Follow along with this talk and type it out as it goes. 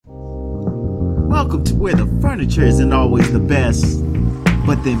Welcome to where the furniture isn't always the best,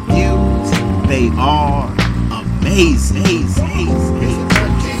 but the views, they are amazing. It's a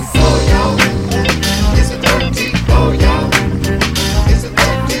 13 for y'all. It's a 13 for y'all. It's a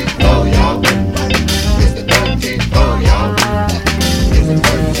 13 for y'all. It's a 13 for y'all. It's a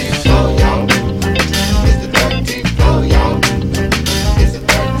 13 for y'all. It's a 13 for y'all. It's a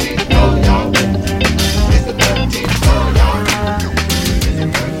 13 for y'all. It's a 13 for y'all.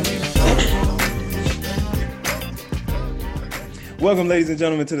 Welcome, ladies and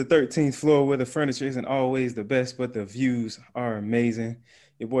gentlemen, to the 13th floor where the furniture isn't always the best, but the views are amazing.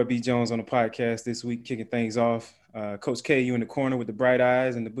 Your boy B. Jones on the podcast this week, kicking things off. Coach K, you in the corner with the bright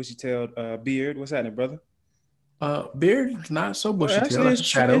eyes and the bushy-tailed beard. What's happening, brother? Beard, not so bushy-tailed. Well, That's a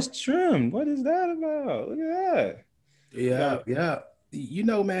shadow. it's trimmed. What is that about? Look at that. Yeah. You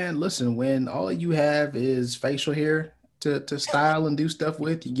know, man, listen, when all you have is facial hair to style and do stuff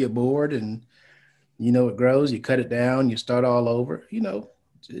with, you get bored and, it grows, you cut it down, you start all over.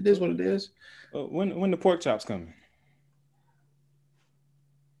 It is what it is. When the pork chops coming?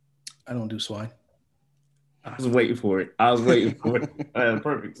 I don't do swine. I was waiting for it. I had a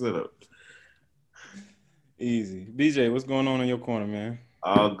perfect setup. Easy. BJ, what's going on in your corner, man?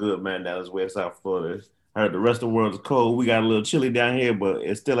 All good, man. That was West South Florida. I heard the rest of the world's cold. We got a little chilly down here, but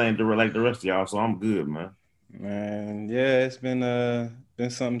it still ain't like the rest of y'all, so I'm good, man. Man, yeah, it's been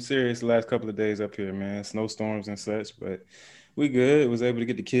something serious the last couple of days up here, man. Snowstorms and such, but we good. Was able to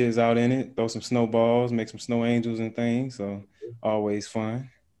get the kids out in it, throw some snowballs, make some snow angels and things. So always fun.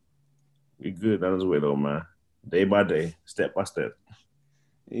 We good down this way though, man. Day by day, step by step.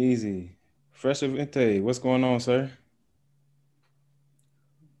 Easy. Fresh Evente, what's going on, sir?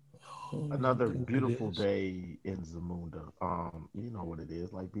 Another beautiful day in Zamunda. You know what it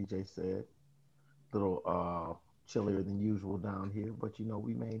is, like BJ said, little chillier than usual down here, but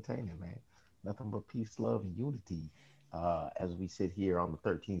we maintain it, man. Nothing but peace, love, and unity as we sit here on the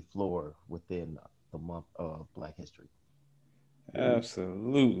 13th floor within the month of Black History.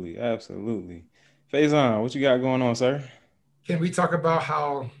 Absolutely. Faison, what you got going on, sir? Can we talk about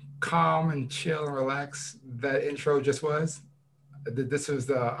how calm and chill and relaxed that intro just was? This was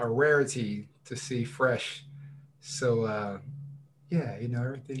a rarity to see fresh. So,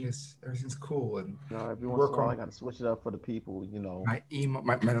 everything's cool. And every once in a while, I got to switch it up for the people, My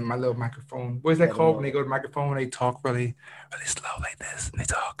little microphone. What is that called when they go to the microphone and they talk really, really slow like this and they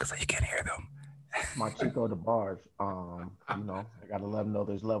talk so you can't hear them? My Chico DeBarge, I got to let them know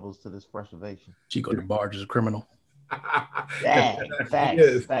there's levels to this preservation. Chico DeBarge is a criminal.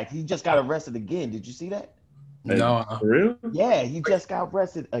 Facts. He just got arrested again. Did you see that? No. For real? Yeah, he just got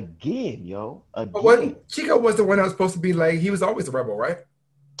arrested again, yo. Again. Chico was the one that was supposed to be like, he was always a rebel, right?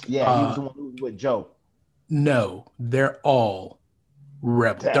 Yeah, he was the one who was with Joe. No, they're all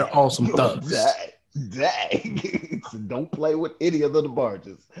rebels. They're all some thugs. Dang. So don't play with any of the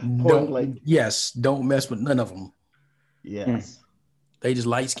barges. Don't mess with none of them. Yes. They just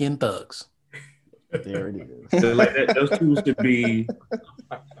light-skinned thugs. There it is. So like that, those two should be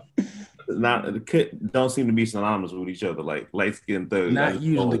don't seem to be synonymous with each other, like light-skinned thugs. Not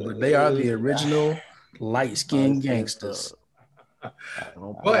usually, but they are the original light-skinned gangsters.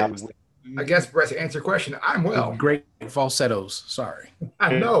 But I guess, Brett, to answer your question, I'm well. Great falsettos. Sorry.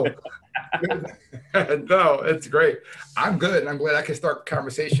 I know. No, it's great. I'm good, and I'm glad I can start a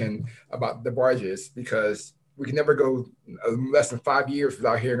conversation about the barges because we can never go less than 5 years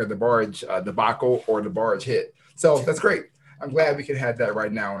without hearing of the barge debacle or the barge hit. So that's great. I'm glad we can have that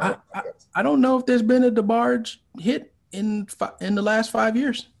right now. I don't know if there's been a DeBarge hit in the last 5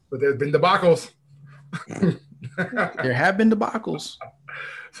 years. But there's been debacles. There have been debacles.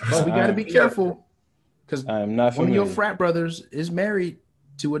 But we got to be careful because one of your frat brothers is married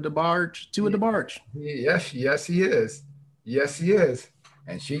to a DeBarge. Yes, he is. Yes, he is.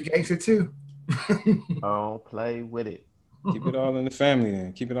 And she gangster too. Don't play with it. Keep it all in the family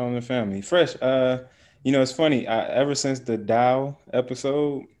then. Keep it all in the family. Fresh. It's funny. Ever since the Dow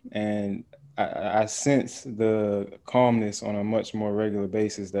episode, and I sense the calmness on a much more regular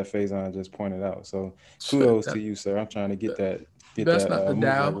basis that Faison just pointed out. So kudos to you, sir. I'm trying to get that. That's not the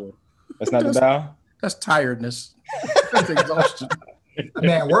Dow. That's not the Dow? That's tiredness. That's exhaustion.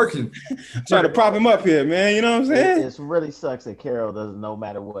 Man, working. Trying to prop him up here, man. You know what I'm saying? It really sucks that Carol doesn't, no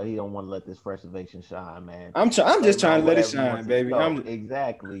matter what, he don't want to let this preservation shine, man. I'm just trying to let it shine, baby.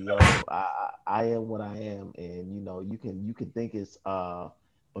 Exactly, yo. I am what I am, and you can think it's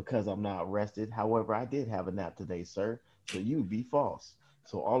because I'm not rested. However, I did have a nap today, sir. So you be false.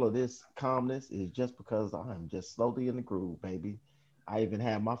 So all of this calmness is just because I'm just slowly in the groove, baby. I even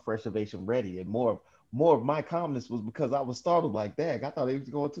had my preservation ready, and more of my calmness was because I was startled like, dang, I thought he was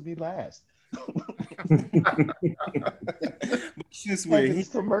going to be last. Since we're Heavens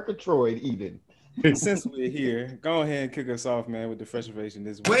to Murgatroyd even. here, go ahead and kick us off, man, with the frustration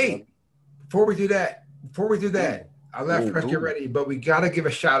this week. Wait, before we do that, I let Fresh get ready, but we got to give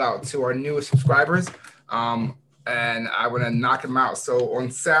a shout out to our newest subscribers. And I want to knock them out. So on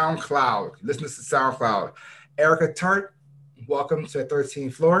SoundCloud, listen to SoundCloud. Erica Tart, welcome to the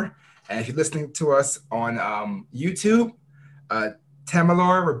 13th floor. And if you're listening to us on YouTube,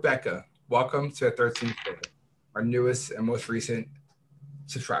 Tamalor Rebecca, welcome to the 13th floor. Our newest and most recent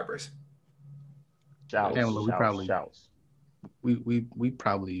subscribers. Shouts, we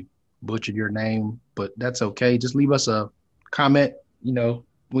probably butchered your name, but that's okay. Just leave us a comment.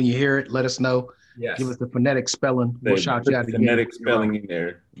 When you hear it, let us know. Yes. Give us the phonetic spelling. We'll shout you out again. Phonetic spelling in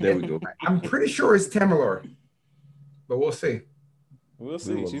there. There we go. I'm pretty sure it's Tamalor, but we'll see. We'll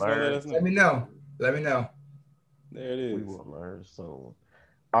see. will She's gonna let learn. us know. Let me know. There it is. We will learn soon.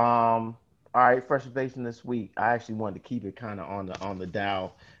 All right, frustration this week. I actually wanted to keep it kind of on the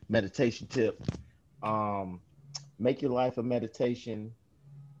Dow meditation tip. Make your life a meditation.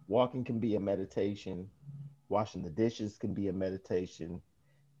 Walking can be a meditation. Washing the dishes can be a meditation.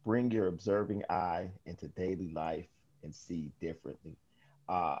 Bring your observing eye into daily life and see differently.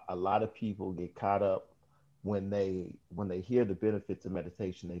 A lot of people get caught up when they hear the benefits of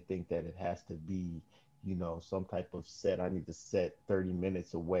meditation. They think that it has to be, some type of I need to set 30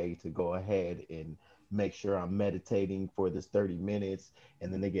 minutes away to go ahead and make sure I'm meditating for this 30 minutes.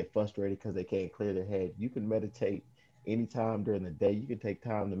 And then they get frustrated because they can't clear their head. You can meditate anytime during the day. You can take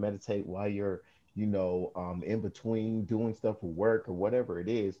time to meditate while you're, in between doing stuff for work or whatever it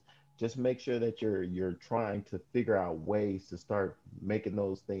is. Just make sure that you're trying to figure out ways to start making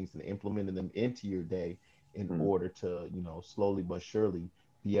those things and implementing them into your day in order to, slowly but surely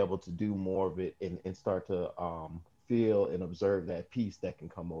be able to do more of it and start to feel and observe that peace that can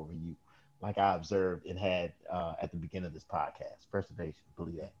come over you. Like I observed and had at the beginning of this podcast. Preservation,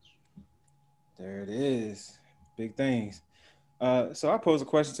 believe that. There it is. Big things. So I pose a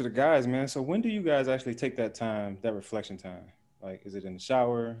question to the guys, man. So when do you guys actually take that time, that reflection time? Like, is it in the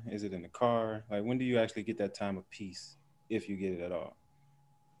shower? Is it in the car? Like, when do you actually get that time of peace, if you get it at all?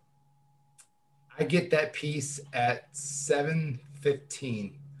 I get that peace at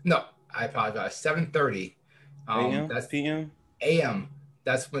 7:15. No, I apologize. 7:30. A.M. That's P.M. A.M.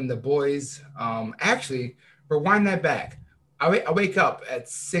 That's when the boys. Actually, rewind that back. I wake up at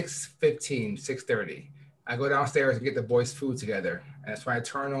 6:15, 6:30. I go downstairs and get the boys' food together, and that's when I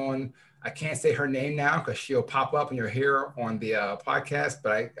turn on. I can't say her name now because she'll pop up and you'll hear her on the podcast.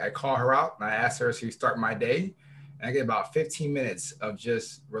 But I call her out and I ask her to start my day. And I get about 15 minutes of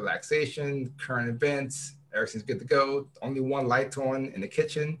just relaxation, current events. Everything's good to go. Only one light's on in the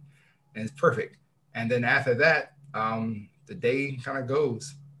kitchen, and it's perfect. And then after that, the day kind of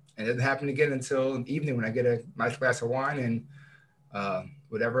goes. And it doesn't happen again until evening when I get a nice glass of wine and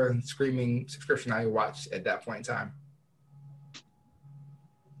whatever streaming subscription I watch at that point in time.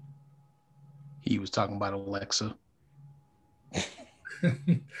 He was talking about Alexa.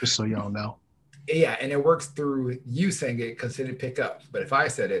 Just so y'all know. Yeah, and it works through you saying it because it didn't pick up. But if I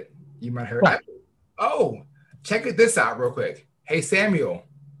said it, you might hear it. Oh, check this out real quick. Hey, Samuel,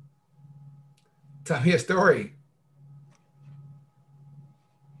 tell me a story.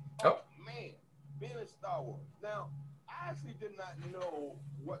 Oh, man, being in Star Wars. Now, I actually did not know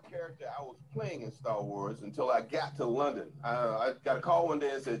what character I was playing in Star Wars until I got to London. I got a call one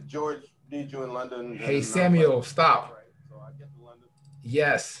day and said, George needs you in London. Hey, Samuel, like, stop. right. So I get to London.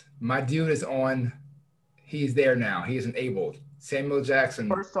 Yes, my dude is on. He's there now. He is enabled. Samuel Jackson.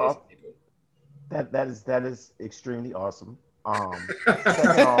 First off, that is extremely awesome.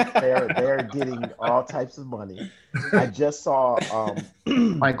 Second off, they're getting all types of money. I just saw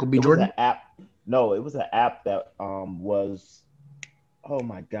Michael B. Jordan. An app. No, it was an app that was. Oh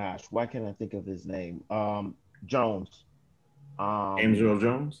my gosh, why can't I think of his name? Jones. James Earl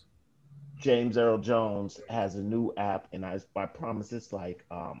Jones. James Earl Jones has a new app, and I promise it's like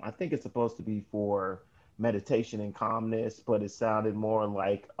I think it's supposed to be for meditation and calmness, but it sounded more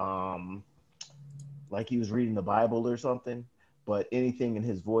like he was reading the Bible or something. But anything in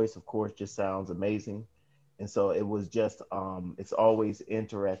his voice, of course, just sounds amazing. And so it was just it's always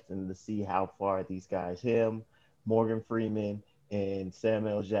interesting to see how far these guys, him, Morgan Freeman, and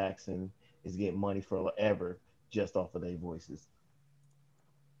Samuel Jackson, is getting money forever just off of their voices.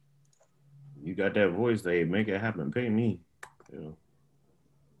 You got that voice, they make it happen. Pay me. Yeah.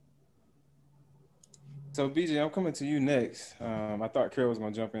 So BJ, I'm coming to you next. I thought Carol was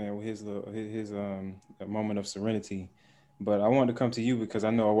gonna jump in with his moment of serenity, but I wanted to come to you because I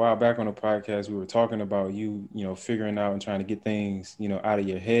know a while back on the podcast we were talking about you figuring out and trying to get things out of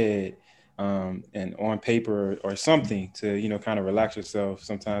your head. and on paper or something to, you know, kind of relax yourself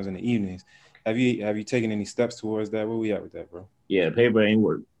sometimes in the evenings. Have you taken any steps towards that? Where we at with that, bro? Yeah, paper ain't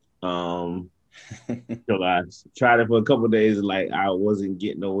work. So I tried it for a couple of days, like I wasn't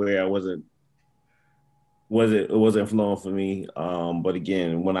getting nowhere. It wasn't flowing for me. But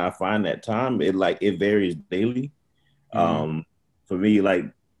again, when I find that time, it varies daily. For me, like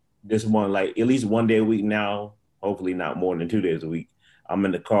this one, like at least one day a week now, hopefully not more than 2 days a week. I'm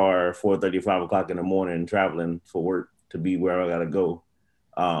in the car 4:30, 5 o'clock in the morning, traveling for work to be where I gotta go.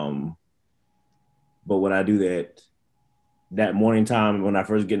 Um, but when I do that, that morning time when I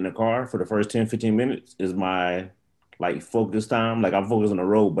first get in the car for the first 10, 15 minutes is my like focus time. Like I'm focused on the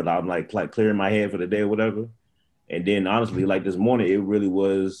road, but I'm like clearing my head for the day or whatever. And then honestly, like this morning, it really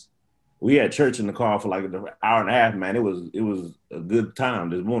was. We had church in the car for like an hour and a half, man. It was a good time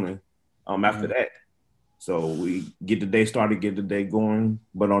this morning. After that, so we get the day started, get the day going.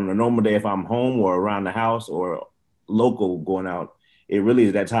 But on a normal day, if I'm home or around the house or local going out, it really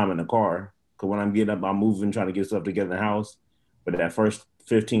is that time in the car. Because when I'm getting up, I'm moving, trying to get stuff together in the house. But that first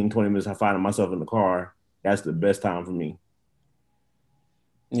 15, 20 minutes, I find myself in the car. That's the best time for me.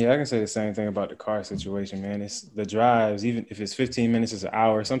 Yeah, I can say the same thing about the car situation, man. It's the drives, even if it's 15 minutes, it's an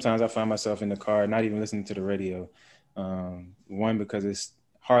hour. Sometimes I find myself in the car, not even listening to the radio. One, because it's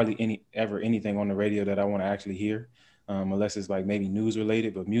hardly anything on the radio that I want to actually hear, unless it's like maybe news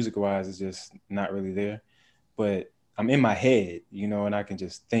related, but music wise, it's just not really there. But I'm in my head, you know, and I can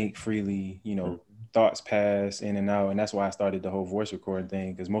just think freely, you know, thoughts pass in and out. And that's why I started the whole voice recording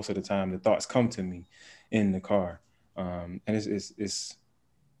thing, because most of the time the thoughts come to me in the car. And it's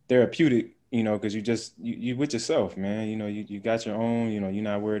therapeutic, you know, because you with yourself, man. You know, you got your own, you know, you're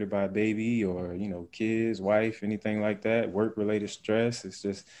not worried about a baby or, you know, kids, wife, anything like that, work related stress. It's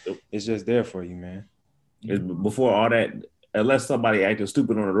just there for you, man. Before all that, unless somebody acting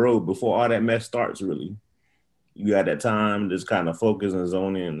stupid on the road, before all that mess starts, really, you got that time just kind of focus and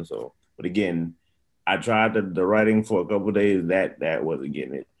zone in. So, but again, I tried the writing for a couple of days. That wasn't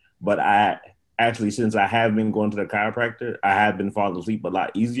getting it. But I actually, since I have been going to the chiropractor, I have been falling asleep a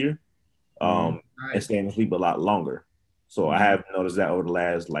lot easier, and staying asleep a lot longer. So I have noticed that over the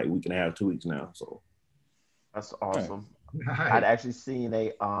last like week and a half, 2 weeks now. So That's awesome. Right. I'd actually seen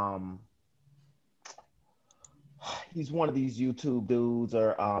a he's one of these YouTube dudes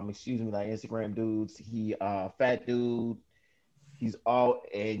or excuse me, like Instagram dudes. He fat dude. He's all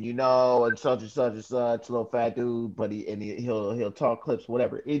and you know and such little fat dude, but he'll talk clips,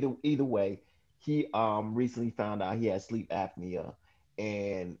 whatever. Either way, he recently found out he had sleep apnea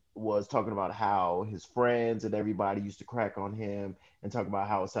and was talking about how his friends and everybody used to crack on him and talk about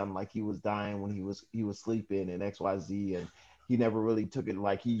how it sounded like he was dying when he was sleeping and XYZ, and he never really took it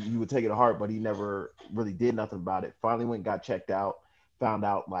like he would take it to heart, but he never really did nothing about it. Finally went and got checked out, found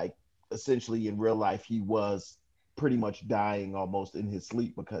out like essentially in real life he was pretty much dying almost in his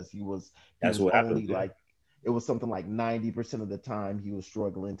sleep because he was what only happens, yeah. like it was something like 90% of the time he was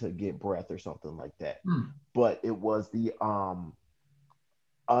struggling to get breath or something like that. But it was the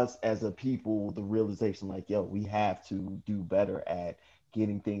us as a people, the realization like, yo, we have to do better at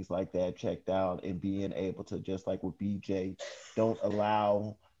getting things like that checked out and being able to, just like with BJ, don't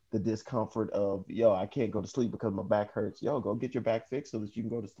allow the discomfort of, yo, I can't go to sleep because my back hurts. Yo, go get your back fixed so that you can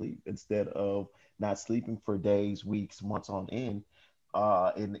go to sleep instead of not sleeping for days, weeks, months on end,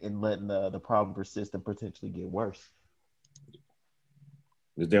 and letting the problem persist and potentially get worse.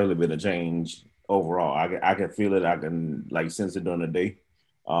 There's definitely been a change overall. I can feel it. I can like sense it during the day.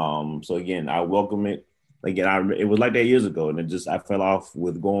 So again, I welcome it. Again, it was like that years ago, and I fell off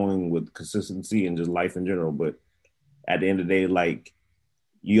with going with consistency and just life in general. But at the end of the day, like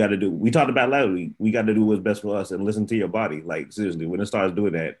you got to do. We talked about last week. We got to do what's best for us and listen to your body. Like seriously, when it starts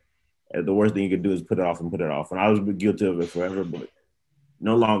doing that, the worst thing you can do is put it off and put it off. And I was guilty of it forever, but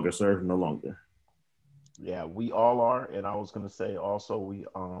no longer, sir, no longer. Yeah, we all are. And I was gonna say also we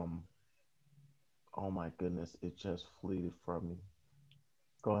oh my goodness, it just fleeted from me.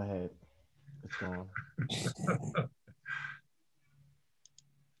 Go ahead. It's gone.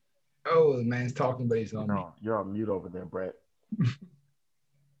 Oh, the man's talking, but he's on me. No, you're on mute over there, Brett.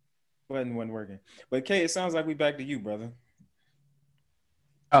 Button wasn't working. But Kay, it sounds like we back to you, brother.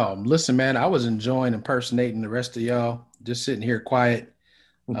 Listen, man, I was enjoying impersonating the rest of y'all, just sitting here quiet.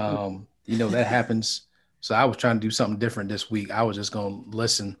 You know, that happens. So I was trying to do something different this week. I was just going to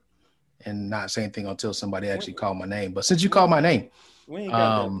listen and not say anything until somebody actually called my name. But since you called my name, we ain't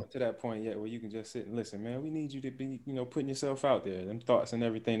got to that point yet where you can just sit and listen, man. We need you to be, you know, putting yourself out there, them thoughts and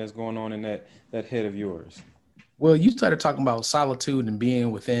everything that's going on in that head of yours. Well, you started talking about solitude and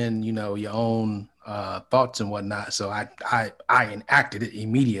being within, you know, your own thoughts and whatnot. So I enacted it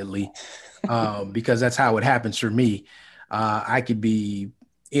immediately. because that's how it happens for me. I could be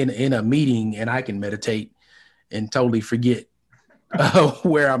in a meeting and I can meditate and totally forget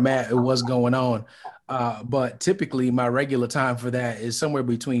where I'm at and what's going on. But typically my regular time for that is somewhere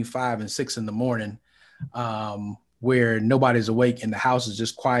between 5 and 6 in the morning, where nobody's awake and the house is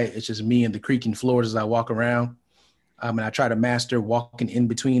just quiet. It's just me and the creaking floors as I walk around. And I try to master walking in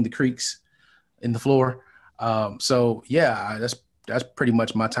between the creaks in the floor. So yeah, that's pretty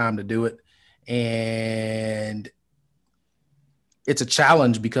much my time to do it. And it's a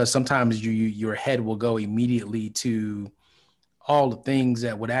challenge because sometimes your head will go immediately to all the things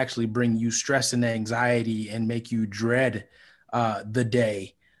that would actually bring you stress and anxiety and make you dread the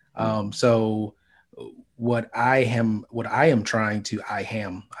day. So what I am trying to, I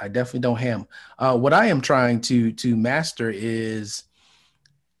definitely don't ham. What I am trying to master is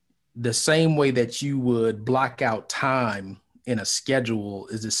the same way that you would block out time in a schedule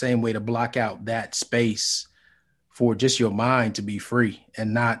is the same way to block out that space for just your mind to be free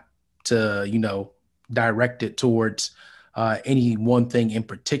and not to, direct it towards any one thing in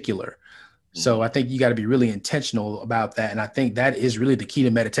particular. So I think you got to be really intentional about that. And I think that is really the key to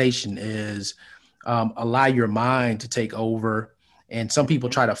meditation is allow your mind to take over. And some people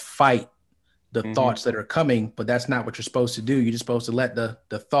try to fight the thoughts that are coming, but that's not what you're supposed to do. You're just supposed to let the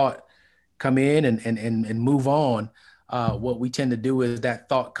thought come in and move on. What we tend to do is that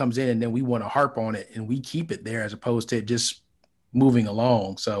thought comes in and then we want to harp on it and we keep it there as opposed to just moving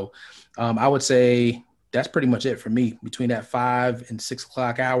along. So I would say that's pretty much it for me between that 5 and 6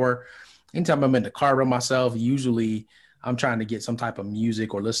 o'clock hour. Anytime I'm in the car by myself, usually I'm trying to get some type of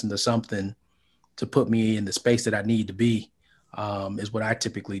music or listen to something to put me in the space that I need to be, is what I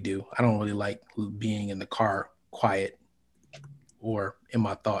typically do. I don't really like being in the car quiet or in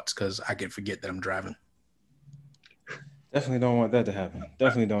my thoughts because I can forget that I'm driving. Definitely don't want that to happen.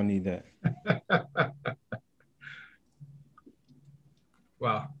 Definitely don't need that.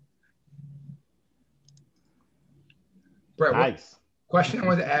 Wow. Brett, Nice. question I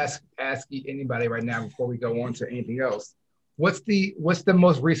wanted to ask anybody right now before we go on to anything else. What's the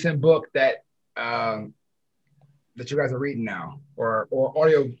most recent book that that you guys are reading now, or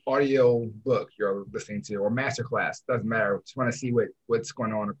audio book you're listening to, or masterclass? Doesn't matter. Just want to see what's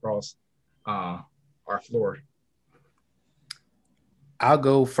going on across our floor. I'll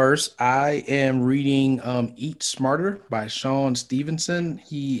go first. I am reading Eat Smarter by Sean Stevenson.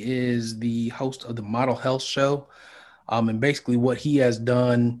 He is the host of the Model Health Show. And basically what he has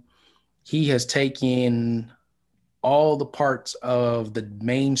done, he has taken all the parts of the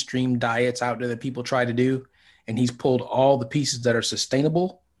mainstream diets out there that people try to do, and he's pulled all the pieces that are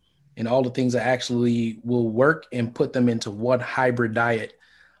sustainable and all the things that actually will work and put them into one hybrid diet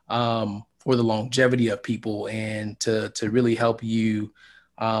for the longevity of people and to really help you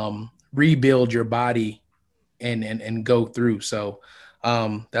rebuild your body and go through. So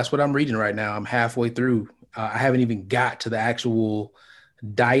that's what I'm reading right now. I'm halfway through. I haven't even got to the actual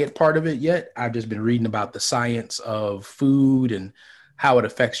diet part of it yet. I've just been reading about the science of food and how it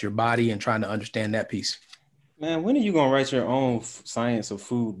affects your body and trying to understand that piece. Man, when are you gonna write your own science of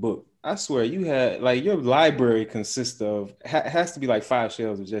food book? I swear you had like your library consists of has to be like 5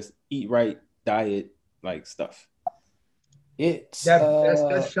 shelves of just eat right diet like stuff. It's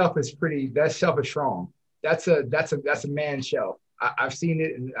that shelf is pretty. That shelf is strong. That's a man shelf. I've seen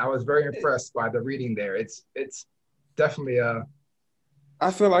it and I was very impressed by the reading there. It's definitely I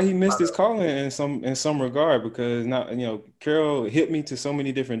feel like he missed his calling in some regard because Carol hit me to so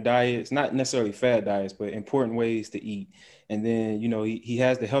many different diets, not necessarily fad diets, but important ways to eat. And then, he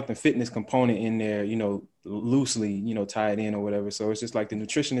has the health and fitness component in there, loosely, tied in or whatever. So it's just like the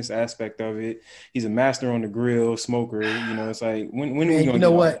nutritionist aspect of it. He's a master on the grill, smoker, it's like, when are we going to you know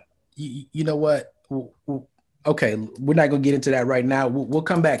what? You know what? Okay, we're not going to get into that right now. We'll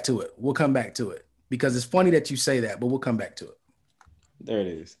come back to it. We'll come back to it because it's funny that you say that, but we'll come back to it. There it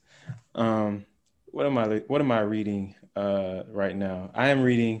is. What am I reading right now? I am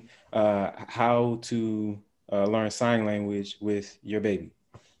reading how to learn sign language with your baby.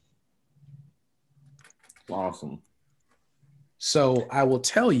 Awesome. So I will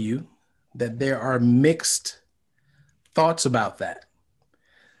tell you that there are mixed thoughts about that.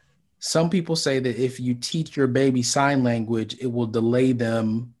 Some people say that if you teach your baby sign language, it will delay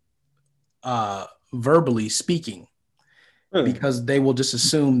them verbally speaking. Really? Because they will just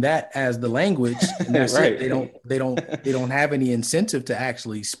assume that as the language, and that's right. They don't have any incentive to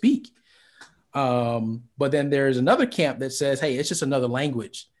actually speak. But then there's another camp that says, hey, it's just another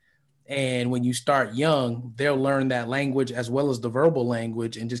language. And when you start young, they'll learn that language as well as the verbal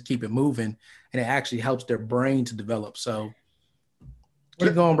language and just keep it moving. And it actually helps their brain to develop. So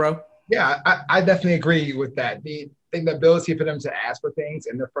keep going, bro. Yeah, I definitely agree with that. The ability for them to ask for things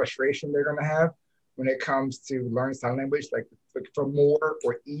and the frustration they're going to have when it comes to learning sign language, like for more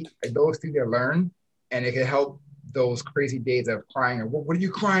or eat, like those things they learn, and it can help those crazy days of crying. Or what are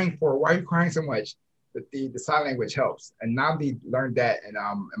you crying for? Why are you crying so much? The sign language helps. And now they learned that in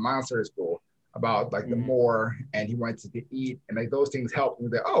monster school about like the more, and he wanted to eat, and like those things help. And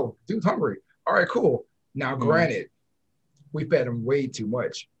they're, oh, dude's hungry. All right, cool. Now, granted, we fed him way too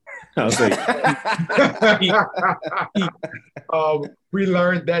much. I'll say, we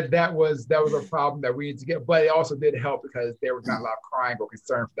learned that was a problem that we needed to get, but it also did help because there was not a lot of crying or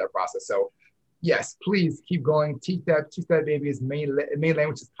concern for that process. So, yes, please keep going. Teach that baby as many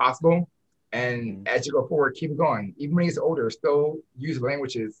languages as possible, and as you go forward, keep going. Even when he's older, still use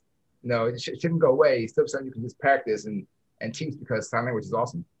languages. It shouldn't go away. Still something you can just practice and teach because sign language is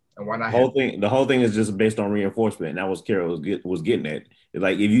awesome. And why not? The whole thing is just based on reinforcement. And that was Carol was getting at. It's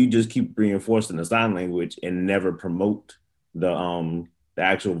like if you just keep reinforcing the sign language and never promote the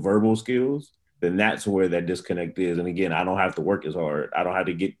actual verbal skills, then that's where that disconnect is. And again, I don't have to work as hard. I don't have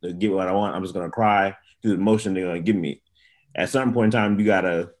to get what I want. I'm just gonna cry, do the motion they're gonna give me. At some point in time, you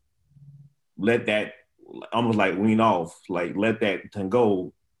gotta let that almost like wean off, like let that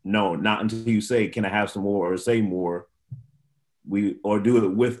go. No, not until you say, "Can I have some more?" or say more. Or do it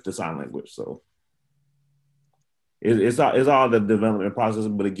with the sign language. So it's all the development process.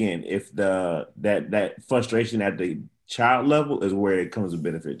 But again, if that frustration at the child level is where it comes to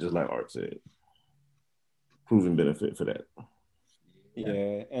benefit, just like Art said, proven benefit for that.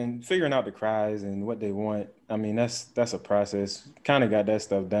 Yeah, and figuring out the cries and what they want. I mean, that's a process. Kind of got that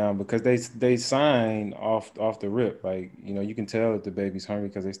stuff down because they sign off the rip. Like, you can tell that the baby's hungry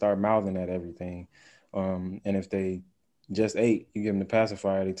because they start mouthing at everything. And if they just ate, you give them the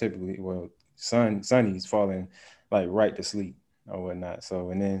pacifier, they typically, Sonny's falling like right to sleep or whatnot. So,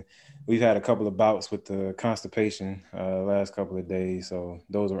 and then we've had a couple of bouts with the constipation last couple of days. So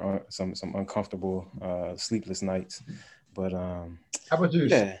those are some uncomfortable sleepless nights. But apple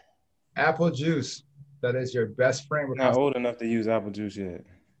juice. Yeah. Apple juice. That is your best friend. With not old enough to use apple juice yet.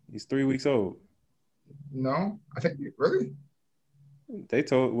 He's 3 weeks old. No, I think really.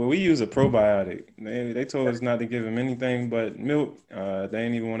 We use a probiotic. They told us not to give him anything but milk. They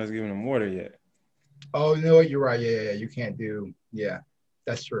ain't even want us giving him water yet. Oh, you know what? You're right. Yeah. You can't do. Yeah,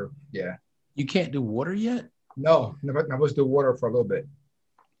 that's true. Yeah. You can't do water yet? No, never supposed to do water for a little bit.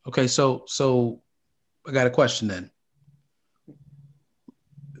 Okay, so I got a question then.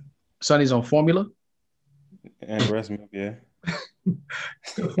 Sonny's on formula? And breast milk, yeah.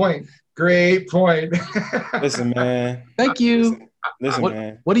 Good point. Great point. Listen, man. Thank you. Listen,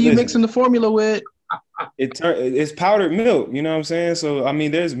 man. What are you mixing the formula with? It's powdered milk. You know what I'm saying? So I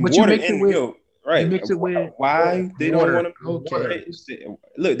mean, there's water in milk, right? You mix it with why they don't want to? Okay.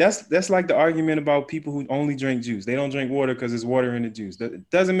 Look, that's like the argument about people who only drink juice. They don't drink water because there's water in the juice. That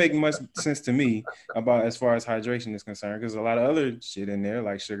doesn't make much sense to me about as far as hydration is concerned. Because a lot of other shit in there,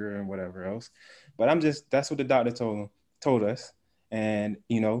 like sugar and whatever else. But that's what the doctor told us, and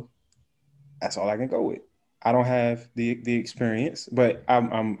that's all I can go with. I don't have the experience, but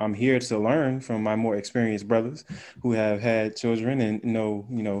I'm here to learn from my more experienced brothers who have had children and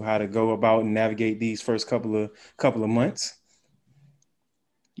know how to go about and navigate these first couple of months.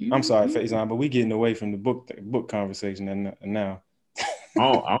 I'm sorry, Faison, but we getting away from the book conversation and now.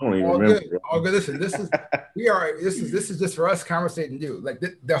 I don't even remember. Good. All good. Listen, this is just for us conversating you. Like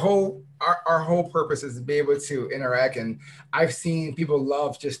our whole purpose is to be able to interact, and I've seen people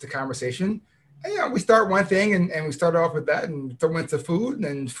love just the conversation. And, we start one thing and we start off with that and throw into food, and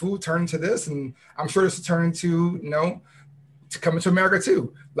then food turned into this, and I'm sure this will turn into to coming to America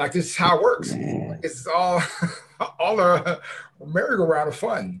too. Like, this is how it works. It's all a merry-go-round of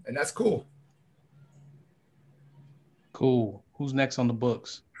fun, and that's cool. Cool. Who's next on the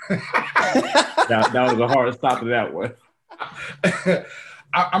books? that was a hard stop to that one.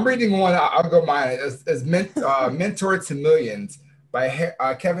 I'm reading one. I'll go mine. It's Mentor to Millions by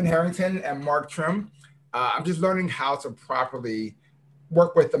Kevin Harrington and Mark Trim. I'm just learning how to properly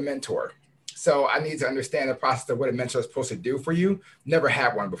work with a mentor. So I need to understand the process of what a mentor is supposed to do for you. Never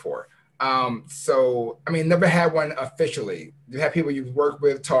had one before. Never had one officially. You have people you've worked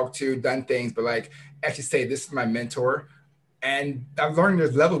with, talked to, done things, but like actually say, this is my mentor. And I've learned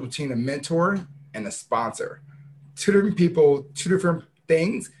there's levels between a mentor and a sponsor. Two different people, two different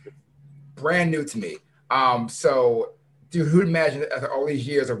things, brand new to me. Dude, who'd imagine after all these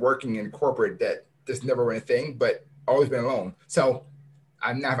years of working in corporate that this never been a thing, but always been alone. So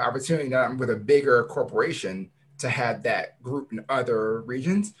I now have an opportunity now I'm with a bigger corporation to have that group in other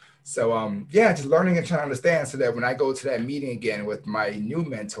regions. So yeah, just learning and trying to understand so that when I go to that meeting again with my new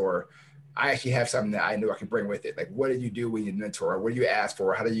mentor, I actually have something that I know I can bring with it. Like, what did you do when you mentor? What do you ask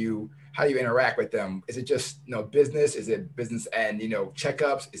for? How do you interact with them? Is it just business? Is it business and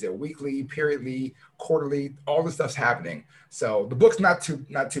checkups? Is it weekly, periodly, quarterly? All this stuff's happening. So the book's not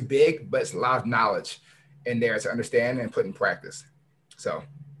too big, but it's a lot of knowledge in there to understand and put in practice. So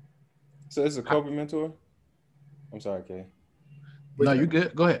it's a corporate mentor. I'm sorry, Kay. No, you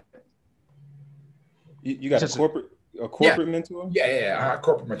good. Go ahead. You got Just a corporate mentor? Yeah.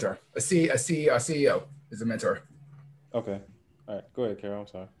 Corporate mentor. A CEO is a mentor. Okay. All right. Go ahead, Carol. I'm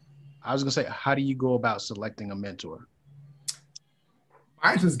sorry. I was gonna say, how do you go about selecting a mentor?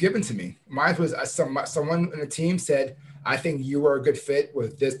 Mine was given to me. Mine was someone in the team said, "I think you are a good fit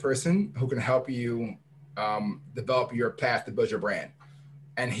with this person who can help you develop your path to build your brand."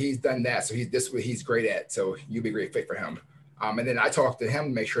 And he's done that, so this what he's great at. So you'd be a great fit for him. And then I talked to him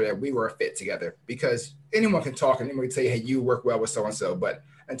to make sure that we were a fit together, because anyone can talk and anyone can say, "Hey, you work well with so and so," but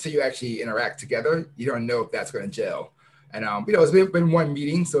until you actually interact together, you don't know if that's going to gel. And it's been one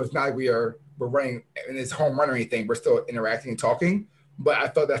meeting, so it's not like we're running in this home run or anything. We're still interacting and talking. But I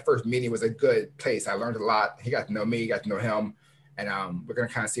thought that first meeting was a good place. I learned a lot. He got to know me, got to know him, and we're gonna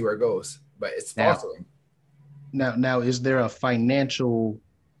kind of see where it goes. But it's fostering. Now, is there a financial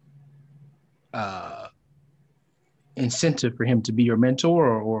incentive for him to be your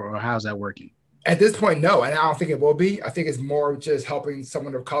mentor, or how's that working? At this point, no, and I don't think it will be. I think it's more just helping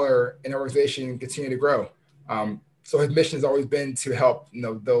someone of color in an organization continue to grow. So his mission has always been to help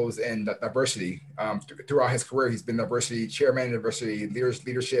those in diversity. Throughout his career, he's been diversity chairman, diversity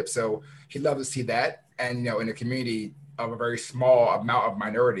leadership. So he'd love to see that, and in a community of a very small amount of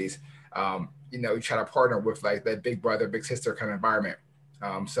minorities, you try to partner with like that big brother, big sister kind of environment.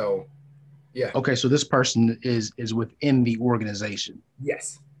 So yeah. Okay, so this person is within the organization.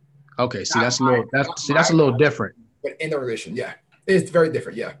 Yes. Okay, see, that's a little different. But in the organization, yeah, it's very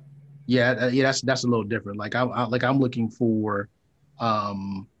different. Yeah. Yeah, that's a little different. Like I'm looking for,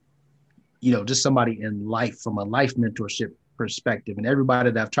 just somebody in life, from a life mentorship perspective, and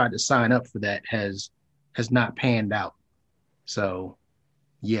everybody that I've tried to sign up for that has not panned out. So,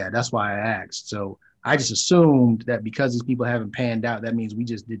 yeah, that's why I asked. So I just assumed that because these people haven't panned out, that means we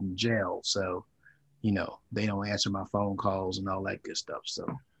just didn't gel. So, they don't answer my phone calls and all that good stuff. So.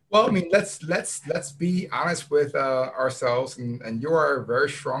 Well, I mean, let's be honest with ourselves, and you are a very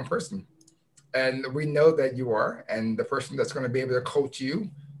strong person, and we know that you are, and the person that's going to be able to coach you,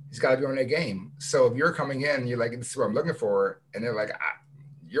 he's got to be on their game. So if you're coming in and you're like, "This is what I'm looking for," and they're like,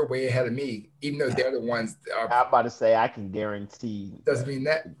 "You're way ahead of me," even though they're the ones. I'm about to say, I can guarantee. Doesn't mean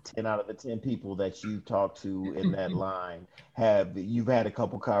that 10 out of the 10 people that you talked to in that line you've had a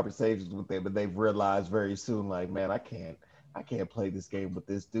couple conversations with them, but they've realized very soon, like, man, I can't play this game with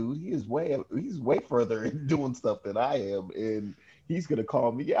this dude. He's way further in doing stuff than I am, and he's gonna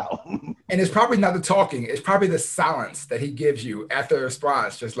call me out. And it's probably not the talking; it's probably the silence that he gives you after the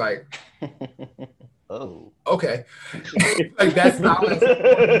response, just like, "Oh, okay," like that's silence.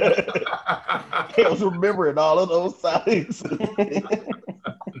 I was remembering all of those signs.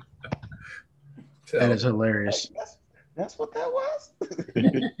 That is hilarious. That's what that was.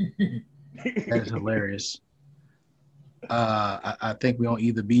 That is hilarious. I think we on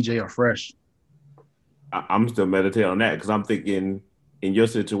either BJ or Fresh. I'm still meditating on that, because I'm thinking in your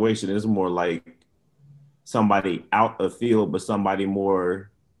situation, it's more like somebody out of field, but somebody more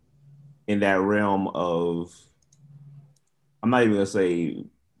in that realm of, I'm not even gonna say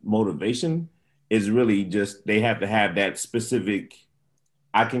motivation. It's really just they have to have that specific,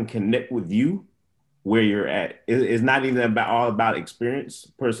 I can connect with you where you're at. It's not even all about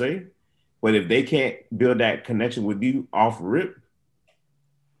experience per se, but if they can't build that connection with you off rip,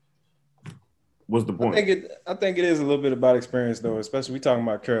 what's the point? I think it is a little bit about experience, though, especially we talking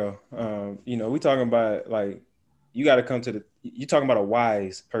about Carol. We talking about, like, you got to come to you're talking about a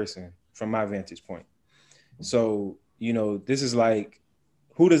wise person from my vantage point. So, this is like,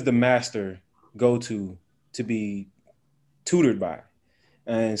 who does the master go to be tutored by?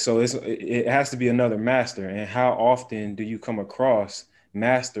 And so it has to be another master. And how often do you come across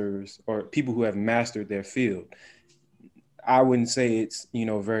masters or people who have mastered their field? I wouldn't say it's,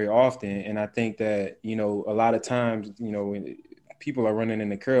 very often. And I think that, a lot of times, when people are running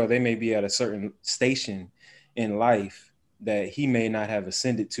into Carol, they may be at a certain station in life that he may not have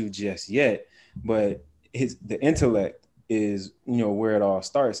ascended to just yet, but the intellect is, where it all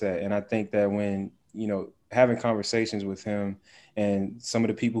starts at. And I think that when, having conversations with him and some of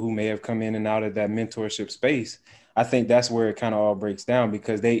the people who may have come in and out of that mentorship space, I think that's where it kind of all breaks down,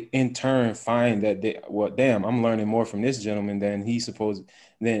 because they in turn find that damn, I'm learning more from this gentleman than he's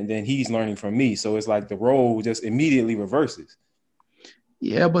learning from me. So it's like the role just immediately reverses.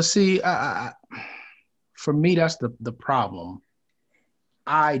 Yeah, but see, for me, that's the problem.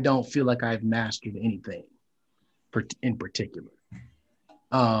 I don't feel like I've mastered anything in particular.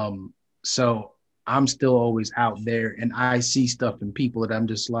 So I'm still always out there, and I see stuff in people that I'm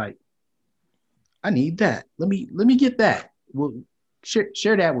just like, I need that. Let me get that. Well,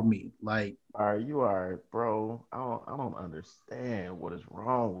 share that with me. Like, You are, bro. I don't understand what is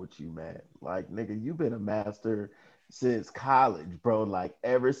wrong with you, man. Like, nigga, you've been a master since college, bro. Like,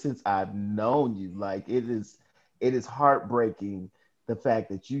 ever since I've known you. Like, it is heartbreaking the fact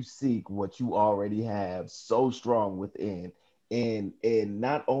that you seek what you already have so strong within. And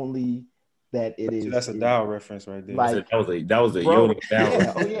not only that it So is that's a dial reference right there. like, That was a bro, Yoda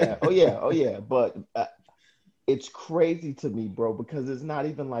down. yeah, oh yeah. But it's crazy to me, bro, because it's not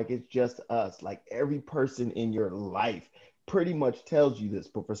even like it's just us. Like every person in your life pretty much tells you this,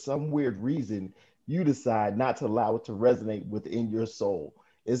 but for some weird reason, you decide not to allow it to resonate within your soul.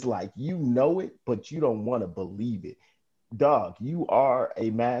 It's like you know it, but you don't want to believe it. Dog, you are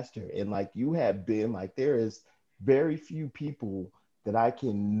a master, and like you have been, like there is very few people that I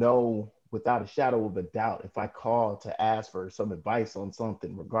can know without a shadow of a doubt. If I call to ask for some advice on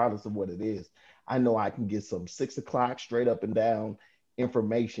something, regardless of what it is, I know I can get some 6 o'clock straight up and down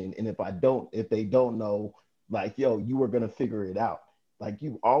information. And if they don't know, like, yo, you are gonna figure it out. Like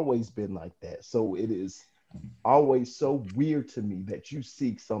you've always been like that. So it is always so weird to me that you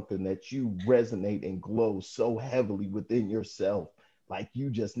seek something that you resonate and glow so heavily within yourself. Like you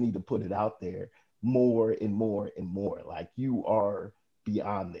just need to put it out there more and more and more. Like you are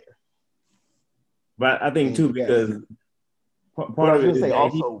beyond there. But I think And too, yes, because but I part was of it gonna is say that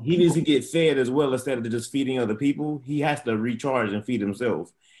also he needs to get fed as well, instead of just feeding other people. He has to recharge and feed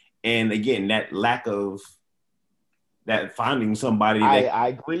himself. And again, that lack of that finding somebody that I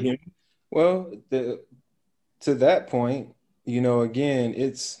agree. him. Well, to that point, again,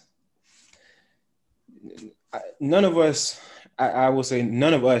 it's none of us. I will say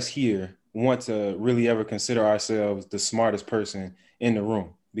none of us here want to really ever consider ourselves the smartest person in the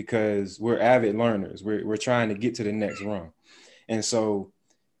room, because we're avid learners. We're trying to get to the next rung. And so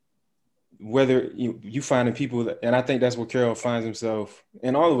whether you finding people and I think that's where Carol finds himself,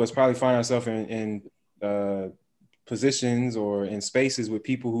 and all of us probably find ourselves in positions or in spaces with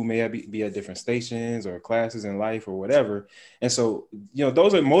people who may be at different stations or classes in life or whatever. And so,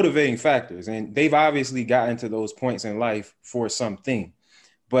 those are motivating factors, and they've obviously gotten to those points in life for something,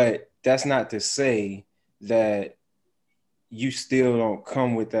 but that's not to say that you still don't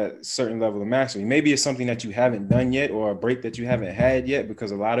come with that certain level of mastery. Maybe it's something that you haven't done yet, or a break that you haven't had yet,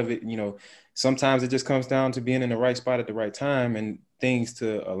 because a lot of it, sometimes it just comes down to being in the right spot at the right time and things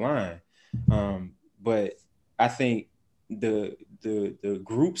to align. But I think the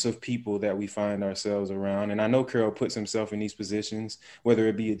groups of people that we find ourselves around, and I know Carol puts himself in these positions, whether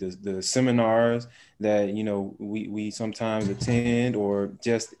it be the seminars that, we sometimes attend, or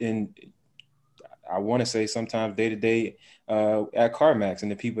just in, I want to say sometimes day to day at CarMax,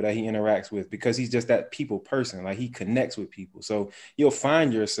 and the people that he interacts with, because he's just that people person. Like he connects with people. So you'll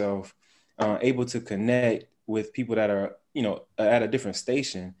find yourself able to connect with people that are, at a different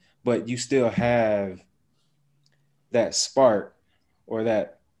station, but you still have that spark or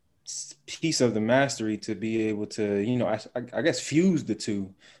that piece of the mastery to be able to, I guess, fuse the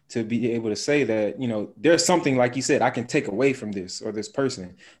two, to be able to say that, there's something, like you said, I can take away from this or this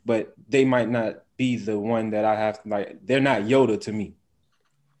person, but they might not be the one that I have, like, they're not Yoda to me.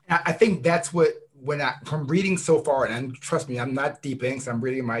 I think that's what, from reading so far, and trust me, I'm not deep in, because I'm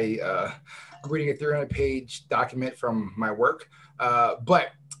reading I'm reading a 300-page document from my work.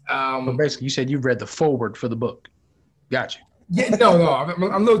 But basically, you said you've read the forward for the book. Gotcha. Yeah, no, I'm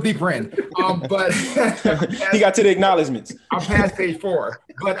a little deeper in. But he got to the acknowledgments. I'm past page 4.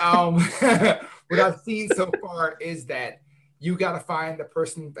 But what I've seen so far is that you got to find the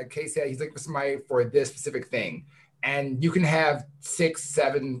person, like Kay said, he's looking for somebody for this specific thing. And you can have 6,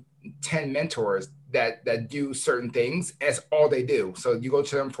 7, 10 mentors that do certain things. That's all they do. So you go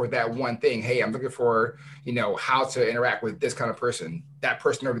to them for that one thing. Hey, I'm looking for, how to interact with this kind of person. That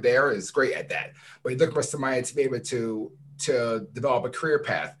person over there is great at that. But you're looking for somebody to be able to develop a career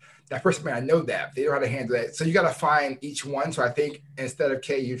path. That person may not know that. They know how to handle that. So you got to find each one. So I think instead of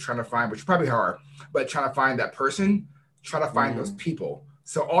you trying to find, which is probably hard, but trying to find that person, try to find those people.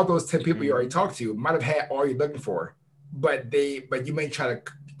 So all those 10 people you already talked to might have had all you're looking for, but you may try to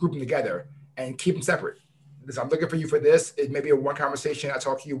group them together and keep them separate. Because I'm looking for you for this. It may be a one conversation. I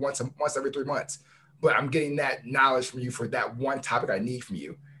talk to you once every 3 months, but I'm getting that knowledge from you for that one topic I need from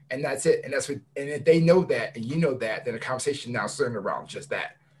you. And that's it. And that's what, and if they know that and you know that, then the conversation now centered around just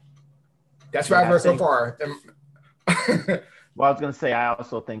that. That's what I've heard so far. Well, I was gonna say, I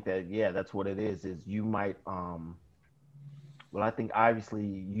also think that, yeah, that's what it is you might well, I think obviously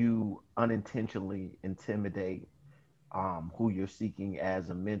you unintentionally intimidate who you're seeking as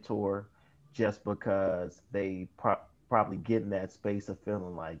a mentor, just because they probably get in that space of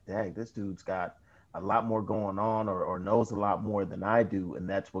feeling like, dang, this dude's got a lot more going on, or knows a lot more than I do. And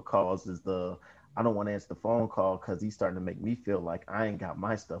that's what causes I don't want to answer the phone call because he's starting to make me feel like I ain't got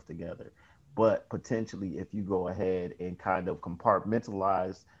my stuff together. But potentially, if you go ahead and kind of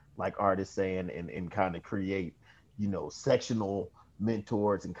compartmentalize, like Art is saying, and kind of create, sectional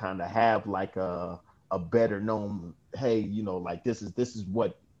mentors, and kind of have like a better known, hey, like this is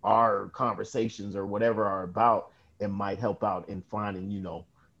what our conversations or whatever are about, it might help out in finding,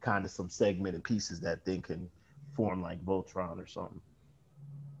 kind of some segmented pieces that then can form like Voltron or something.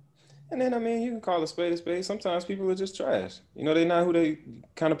 And then, I mean, you can call a spade a spade. Sometimes people are just trash. They're not who they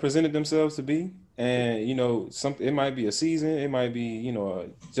kind of presented themselves to be. And, it might be a season. It might be,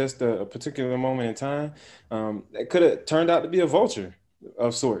 just a particular moment in time. That could have turned out to be a vulture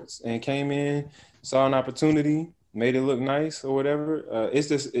of sorts and came in, saw an opportunity, made it look nice or whatever. It's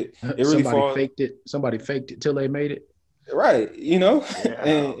just, it really falls. Somebody faked it till they made it. Right. Yeah.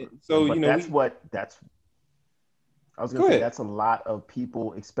 And so, but I was going to say, that's a lot of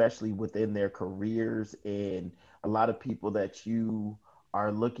people, especially within their careers, and a lot of people that you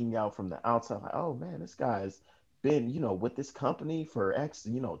are looking out from the outside, like, oh man, this guy's been, with this company for X,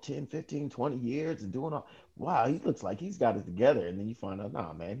 10, 15, 20 years and doing all, wow, he looks like he's got it together. And then you find out,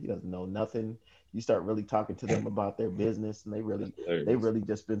 nah, man, he doesn't know nothing. You start really talking to them about their business, and they really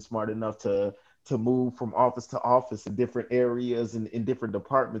just been smart enough to move from office to office in different areas and in different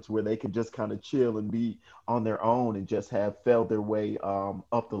departments where they can just kind of chill and be on their own and just have felt their way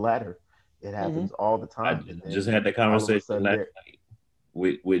up the ladder. It happens all the time. I just had that conversation last night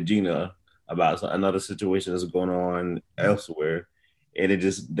with Gina about another situation that's going on elsewhere. And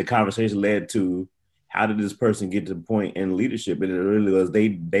the conversation led to, how did this person get to the point in leadership? And it really was, they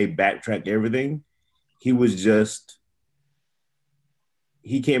backtracked everything. He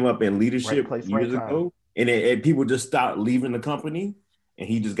came up in leadership years ago, and people just stopped leaving the company, and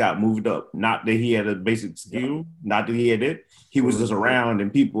he just got moved up. Not that he had a basic skill, not that he had it. He was just around,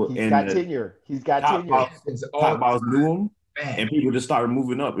 and people He's got tenure. Top boss knew him, and people just started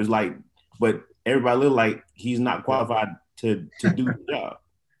moving up. It's like, but everybody looked like he's not qualified to do the job.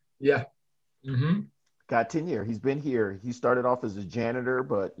 Yeah. Mm-hmm. Got tenure. He's been here. He started off as a janitor,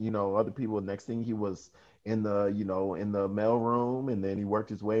 but other people, next thing he was in the in the mail room, and then he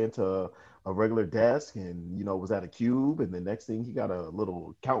worked his way into a regular desk, and was at a cube, and the next thing he got a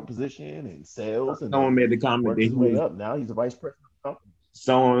little account position in sales, and someone made the comment that he way up. Now he's a vice president of the company.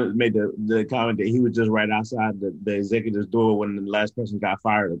 Someone made the comment that he was just right outside the executive's door when the last person got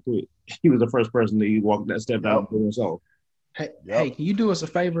fired or quit. He was the first person that walked that step out and himself. Hey, can you do us a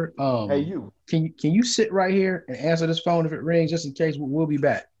favor? Hey, you. Can you sit right here and answer this phone if it rings, just in case? We'll be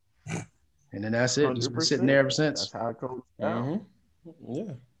back. And then that's it. Just been sitting there ever since. That's how it goes down. Mm-hmm.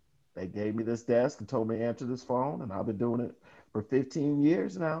 Yeah. They gave me this desk and told me to answer this phone, and I've been doing it for 15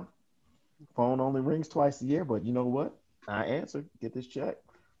 years now. Phone only rings twice a year, but you know what? I answer. Get this check.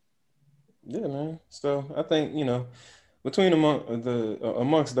 Yeah, man. So I think between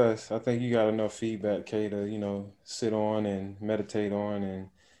amongst us, I think you got enough feedback, Kay, to sit on and meditate on, and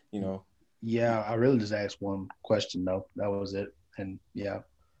Yeah, I really just asked one question though. That was it, and yeah,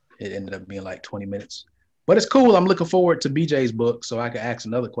 it ended up being like 20 minutes. But it's cool. I'm looking forward to BJ's book, so I can ask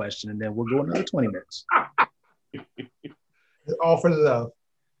another question, and then we'll go another 20 minutes. All for the love.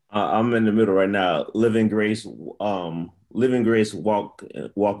 I'm in the middle right now. Living Grace, Walk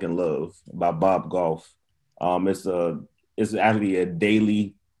in Love by Bob Goff. It's actually a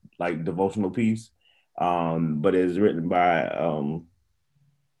daily like devotional piece, but it's written by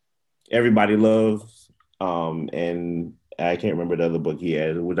Everybody Loves, and I can't remember the other book he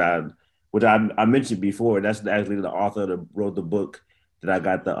has, which I mentioned before. That's actually the author that wrote the book that I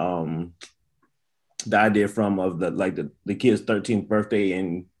got the idea from, of the kid's 13th birthday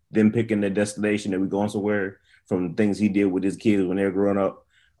and them picking their destination and we going somewhere, from things he did with his kids when they were growing up.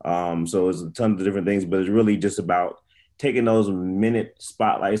 So it's a ton of different things, but it's really just about taking those minute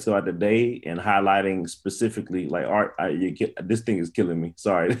spotlights throughout the day and highlighting specifically, like, Art, this thing is killing me.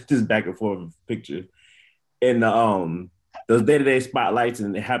 Sorry, this back and forth picture. And those day-to-day spotlights,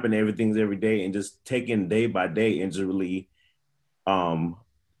 and it happen everything's every day, and just taking day by day and just really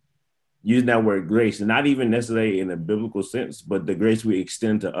using that word grace, and not even necessarily in a biblical sense, but the grace we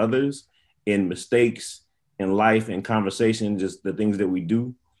extend to others, in mistakes in life and conversation, just the things that we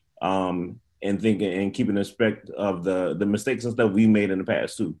do, and thinking and keeping respect of the mistakes and stuff we made in the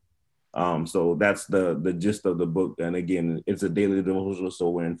past too. So that's the gist of the book. And again, it's a daily devotional. So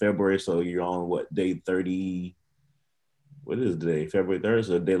we're in February. So you're on what, day 30? What is today? February 3rd.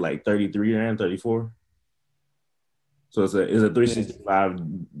 So day like 33 and 34. So it's a 365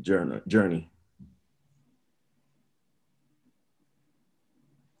 journey.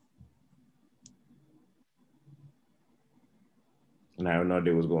 And I have no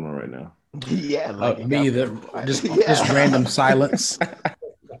idea what's going on right now. Yeah, like me either. Just random silence.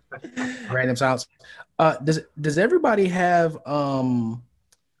 Random silence. Does everybody have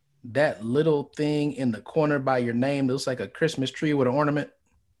that little thing in the corner by your name that looks like a Christmas tree with an ornament?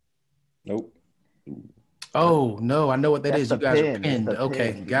 Nope. Oh no, I know what that That's is. the You guys pin. are pinned. It's the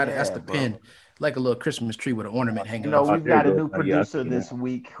Okay, pin. got it. That's Yeah, the bro. pin. Like a little Christmas tree with an ornament hanging You know, off. we've got a there you new go. Yeah, I producer see this that.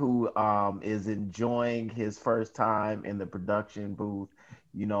 week who is enjoying his first time in the production booth.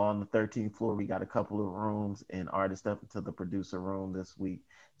 You know, on the 13th floor, we got a couple of rooms, and Art stepped into the producer room this week.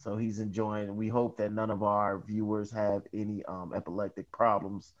 So he's enjoying. We hope that none of our viewers have any epileptic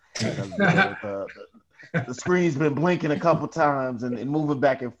problems because the screen's been blinking a couple times and moving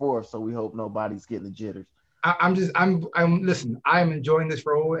back and forth. So we hope nobody's getting the jitters. Listen, I'm enjoying this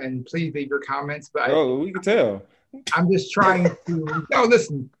role, and please leave your comments. But We can tell. I'm just trying to. No,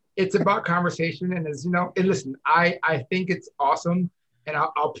 listen, it's about conversation, and as you know, and listen, I think it's awesome, and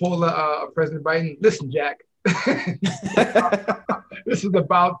I'll pull President Biden. Listen, Jack, this is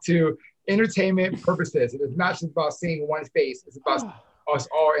about to entertainment purposes. It is not just about seeing one face. It's about us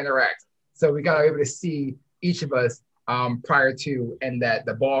all interact. So we got to be able to see each of us prior to, and that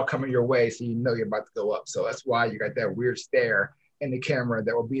the ball coming your way, so you know you're about to go up. So that's why you got that weird stare in the camera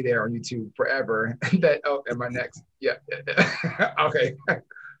that will be there on YouTube forever. That am I next? Yeah. Okay.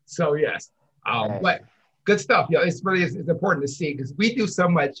 So yes, but good stuff. Yeah, it's really it's important to see because we do so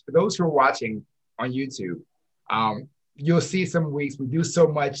much. For those who are watching on YouTube, you'll see some weeks we do so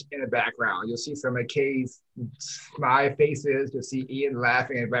much in the background. You'll see some of Kay's smile faces. You'll see Ian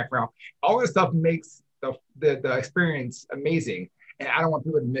laughing in the background. All this stuff makes the experience amazing, and I don't want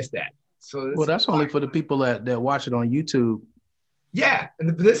people to miss that. So that's only for the people that watch it on YouTube. Yeah,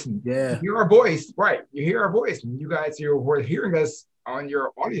 and listen, yeah, you hear our voice, right? You hear our voice, and you guys are hearing us on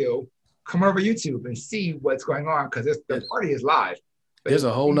your audio. Come over YouTube and see what's going on because the party is live. There's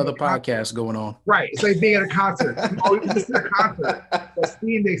a whole nother podcast going on. Right, it's like being at a concert. This is a concert, but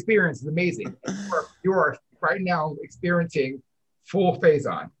seeing the experience is amazing. You are right now experiencing full phase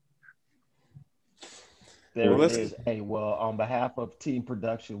on. There it is. Hey, well, on behalf of Team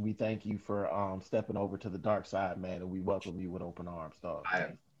Production, we thank you for stepping over to the dark side, man, and we welcome you with open arms, dog.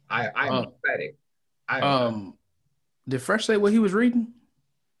 I'm excited. Did Fresh say what he was reading?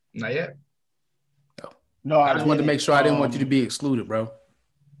 Not yet. No, I just wanted to make sure I didn't want you to be excluded, bro.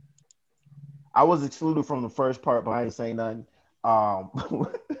 I was excluded from the first part, but I ain't saying nothing.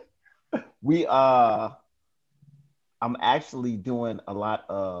 I'm actually doing a lot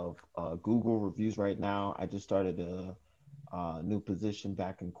of Google reviews right now. I just started a new position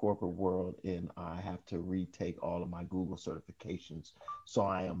back in corporate world, and I have to retake all of my Google certifications. So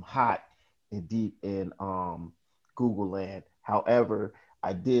I am hot and deep in Google land. However,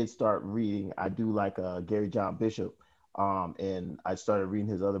 I did start reading. I do like Gary John Bishop, and I started reading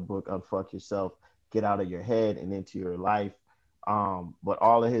his other book, Unfuck Yourself, Get Out of Your Head and Into Your Life. But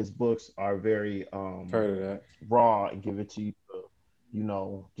all of his books are very raw and give it to you, you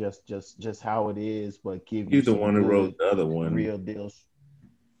know, just how it is, but give you. He's the one who wrote the other one. Real deals.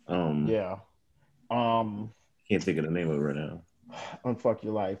 Yeah. Can't think of the name of it right now. Unfuck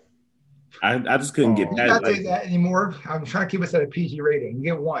Your Life. I just couldn't get past. You not say that anymore. I'm trying to keep us at a PG rating. You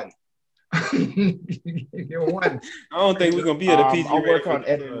get one. You get one. I don't think we're gonna be at a PG I'll rating. work on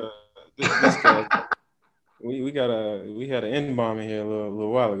editing. We had an N-bomb in here a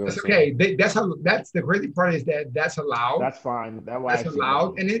little while ago. That's okay. That's the crazy part is that's allowed. That's fine. That's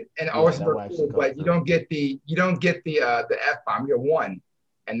allowed in it, and always cool. But you don't get the F-bomb. You get one,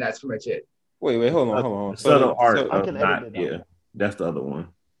 and that's pretty much it. Wait, hold on. Subtle art of not. Yeah, that's the other one.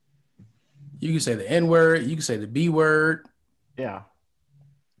 You can say the N word. You can say the B word. Yeah.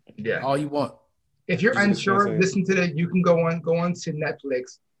 All you want. If you're unsure, listen to that. You can go on to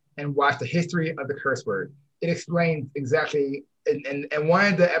Netflix and watch the history of the curse word. It explains exactly, and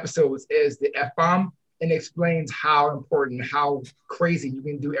one of the episodes is the F-bomb, and explains how important, how crazy you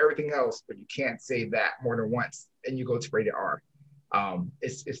can do everything else, but you can't say that more than once, and you go to rated R.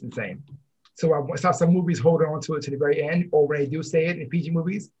 It's insane. So I saw some movies holding on to it to the very end, or when they do say it in PG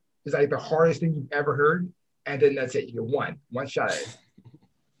movies, it's like the hardest thing you've ever heard, and then that's it. You get one shot at it.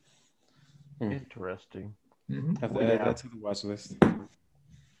 Interesting. Have to add that to the watch list.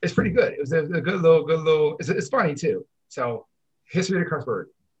 It's pretty good. It was a good little. It's funny too. So, History of the Curse Word.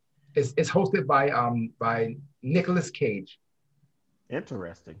 It's hosted by Nicolas Cage.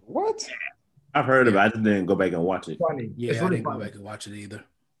 Interesting. What? I've heard of it. I just didn't go back and watch it. Funny. Yeah, It's I really didn't go funny. back and watch it either.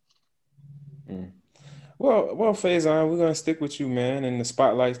 Well, Faison, we're gonna stick with you, man, and the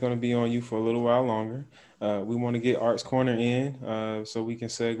spotlight's gonna be on you for a little while longer. We want to get Art's Corner in, so we can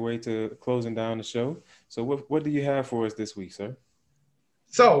segue to closing down the show. So, what do you have for us this week, sir?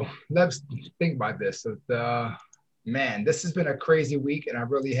 So let's think about this. Man, this has been a crazy week, and I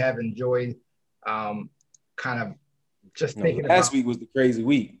really have enjoyed kind of just thinking Last about. week was the crazy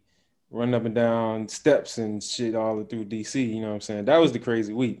week, running up and down steps and shit all through DC. You know what I'm saying? That was the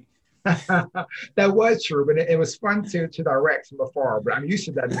crazy week. That was true, but it was fun to direct from afar. But I'm used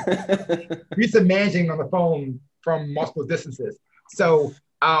to that. I'm used to managing on the phone from multiple distances. So,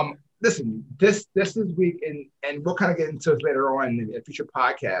 listen, this is week, and we'll kind of get into it later on in a future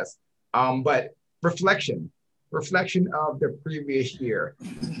podcast. But reflection of the previous year.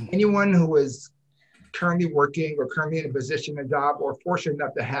 Anyone who is currently working or currently in a position, a job, or fortunate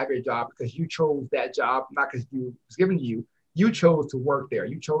enough to have a job because you chose that job, not because it was given to you. You chose to work there.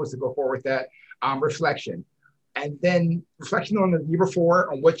 You chose to go forward with that reflection. And then reflection on the year before,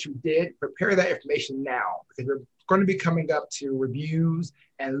 on what you did, prepare that information now, because we're going to be coming up to reviews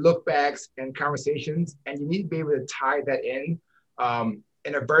and look backs and conversations. And you need to be able to tie that in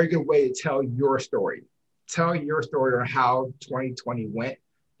a very good way to tell your story. Tell your story on how 2020 went.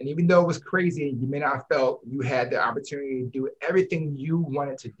 And even though it was crazy, you may not have felt you had the opportunity to do everything you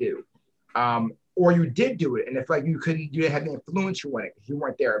wanted to do. Or you did do it, and if like you didn't have the influence you wanted because you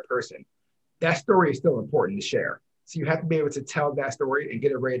weren't there in person. That story is still important to share. So you have to be able to tell that story and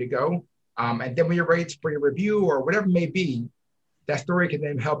get it ready to go. And then when you're ready for your review or whatever it may be, that story can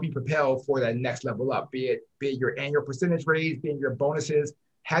then help you propel for that next level up, be it your annual percentage raise, be it your bonuses,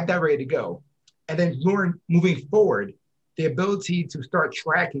 have that ready to go. And then moving forward, the ability to start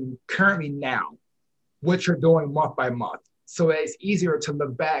tracking currently now what you're doing month by month. So it's easier to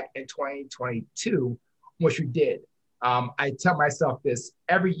look back in 2022, what you did. I tell myself this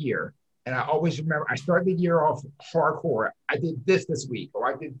every year, and I always remember, I started the year off hardcore. I did this week,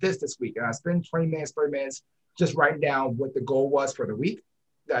 or I did this week. And I spent 20 minutes, 30 minutes just writing down what the goal was for the week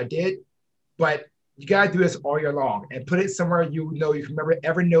that I did. But you got to do this all year long and put it somewhere you can remember,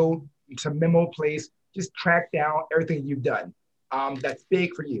 Evernote, some memo place, just track down everything you've done. That's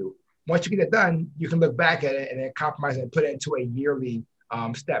big for you. Once you get it done, you can look back at it and then compromise it and put it into a yearly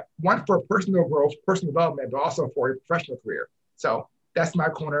step. One for personal growth, personal development, but also for your professional career. So that's my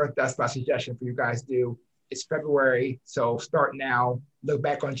corner. That's my suggestion for you guys to do. It's February, so start now, look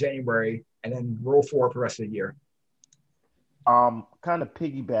back on January, and then roll forward for the rest of the year. Kind of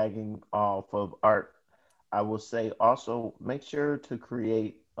piggybacking off of Art, I will say also make sure to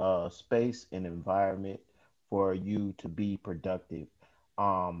create a space and environment for you to be productive.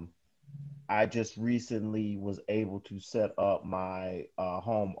 I just recently was able to set up my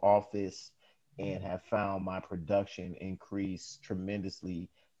home office and have found my production increase tremendously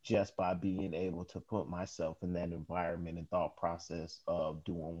just by being able to put myself in that environment and thought process of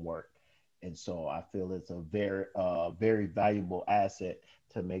doing work. And so I feel it's a very valuable asset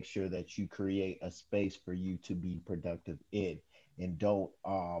to make sure that you create a space for you to be productive in, and don't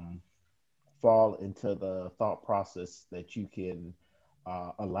fall into the thought process that you can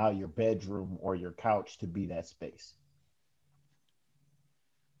allow your bedroom or your couch to be that space.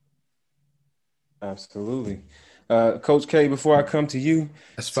 Absolutely. Coach K, before I come to you.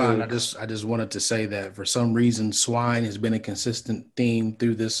 That's fine. I just wanted to say that for some reason, swine has been a consistent theme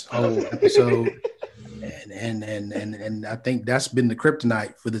through this whole episode. And I think that's been the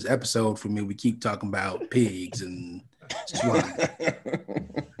kryptonite for this episode for me. We keep talking about pigs and swine.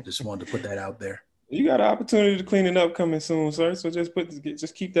 Just wanted to put that out there. You got an opportunity to clean it up coming soon, sir. So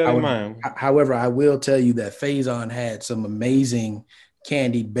just keep that in mind. However, I will tell you that Faison had some amazing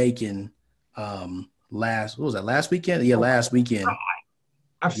candied bacon last weekend? Yeah, last weekend.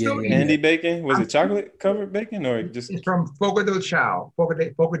 I'm still eating candy it. bacon. Was it chocolate covered bacon or just? It's from Fogo de Chao,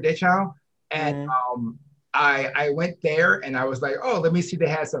 and I went there and I was like, oh, let me see if they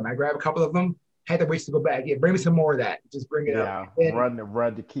had some. I grabbed a couple of them. Had to wait to go back. Yeah, bring me some more of that. Just bring it up. Yeah,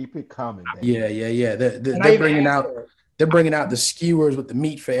 run to keep it coming. Baby. Yeah. They're bringing out the skewers with the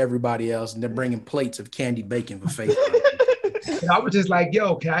meat for everybody else, and they're bringing plates of candy bacon for Faison. And I was just like,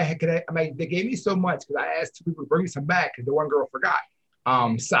 yo, can I? I mean, they gave me so much because I asked two people to bring me some back because the one girl forgot.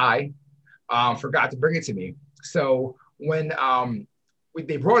 Forgot to bring it to me. So when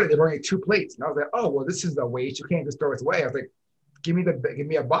they brought it, they brought me 2 plates, and I was like, oh, well, this is a waste. You can't just throw it away. I was like, give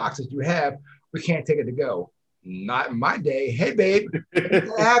me a box that you have. We can't take it to go. Not in my day. Hey, babe,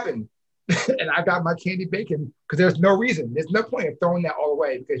 what happened? And I got my candy bacon because there's no reason. There's no point of throwing that all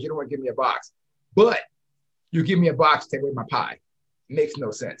away because you don't want to give me a box. But you give me a box to take away my pie. It makes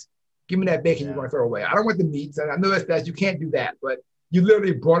no sense. Give me that bacon you want to throw away. I don't want the meats. And I know that you can't do that, but you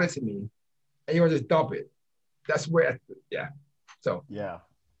literally brought it to me and you want to just dump it. That's where, yeah. So, yeah.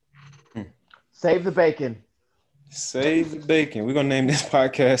 Save the bacon. Save the bacon. We're going to name this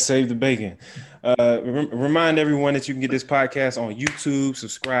podcast Save the Bacon. Remind everyone that you can get this podcast on YouTube,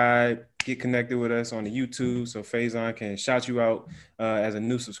 subscribe, get connected with us on the YouTube so Faison can shout you out as a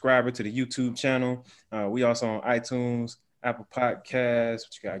new subscriber to the YouTube channel. We also on iTunes, Apple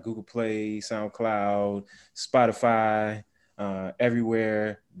Podcasts, you got Google Play, SoundCloud, Spotify,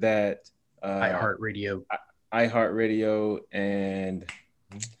 everywhere that iHeartRadio and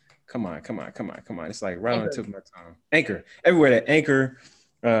come on. It's like right on the tip of my tongue. Anchor. Everywhere that Anchor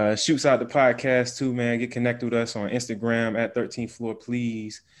shoots out the podcast too, man. Get connected with us on Instagram at 13th Floor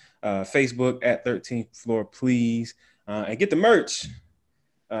Please, Facebook at 13th Floor Please, and get the merch.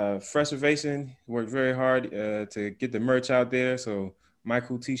 Fresh Ovation worked very hard to get the merch out there. So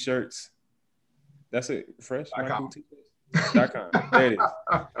Michael T-shirts. That's it. Fresh Michael T-shirts.com. There it is.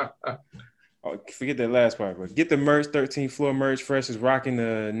 Oh, forget that last part, but get the merch, 13th Floor merch. Fresh is rocking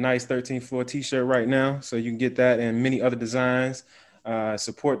the nice 13th Floor T-shirt right now, so you can get that and many other designs.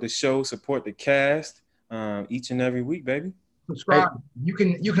 Support the show, support the cast each and every week, baby. Subscribe. Hey. You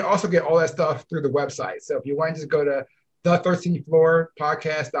can also get all that stuff through the website. So if you want to just go to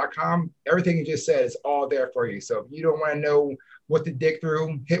the13thfloorpodcast.com, everything you just said is all there for you. So if you don't want to know what to dig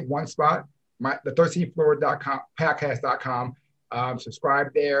through, hit one spot, the 13thfloorpodcast.com.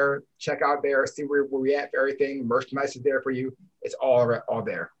 Subscribe there, check out there, see where we at for everything. Merchandise is there for you. It's all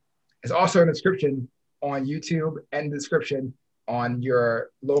there. It's also in the description on YouTube and the description on your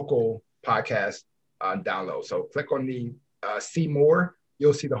local podcast download. So click on the see more.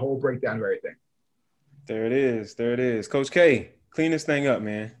 You'll see the whole breakdown of everything. There it is. Coach K, clean this thing up,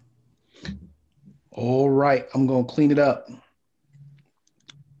 man. All right, I'm going to clean it up.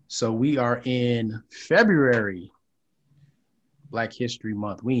 So we are in February. Black History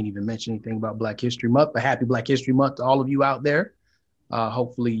Month. We ain't even mentioned anything about Black History Month, but happy Black History Month to all of you out there.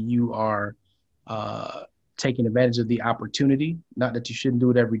 Hopefully you are taking advantage of the opportunity. Not that you shouldn't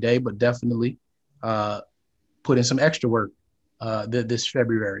do it every day, but definitely put in some extra work this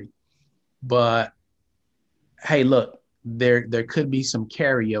February. But hey, look, there could be some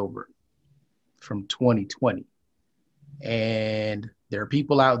carryover from 2020. And there are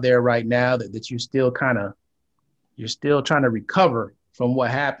people out there right now that you're still trying to recover from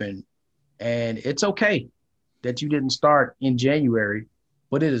what happened. And it's okay that you didn't start in January,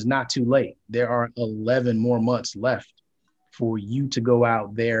 but it is not too late. There are 11 more months left for you to go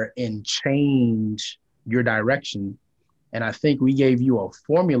out there and change your direction. And I think we gave you a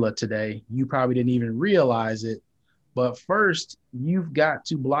formula today. You probably didn't even realize it. But first, you've got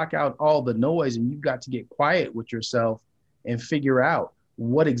to block out all the noise and you've got to get quiet with yourself and figure out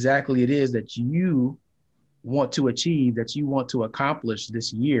what exactly it is that you want to achieve, that you want to accomplish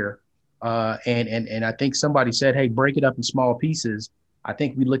this year. And I think somebody said, hey, break it up in small pieces. I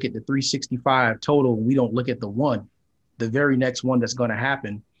think we look at the 365 total. And we don't look at the very next one that's going to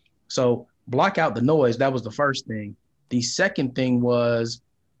happen. So block out the noise. That was the first thing. The second thing was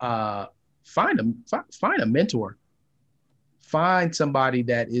find a mentor. Find somebody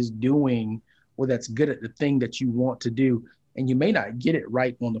that is doing or that's good at the thing that you want to do. And you may not get it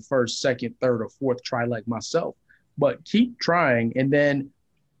right on the first, second, third, or fourth try like myself, but keep trying. And then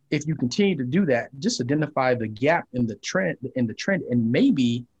if you continue to do that, just identify the gap in the trend, and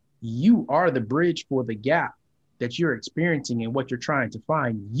maybe you are the bridge for the gap that you're experiencing and what you're trying to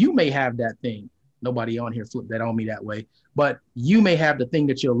find. You may have that thing. Nobody on here flipped that on me that way, but you may have the thing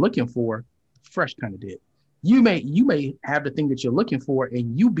that you're looking for. Fresh kind of did. You may have the thing that you're looking for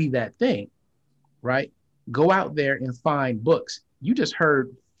and you be that thing, right? Go out there and find books. You just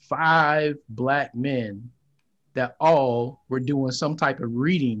heard 5 Black men that all were doing some type of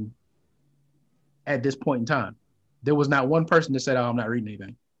reading at this point in time. There was not one person that said, oh, I'm not reading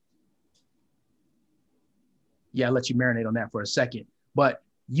anything. Yeah, I'll let you marinate on that for a second. But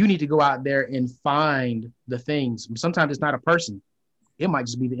you need to go out there and find the things. Sometimes it's not a person. It might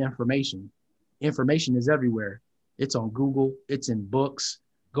just be the information. Information is everywhere. It's on Google. It's in books.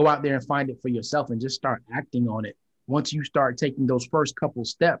 Go out there and find it for yourself and just start acting on it. Once you start taking those first couple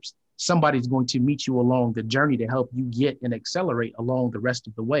steps, somebody's going to meet you along the journey to help you get and accelerate along the rest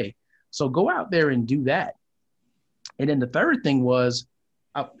of the way. So go out there and do that. And then the third thing was,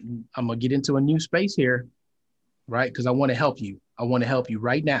 I'm going to get into a new space here, right? Because I want to help you. I want to help you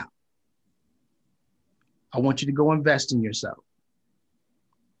right now. I want you to go invest in yourself.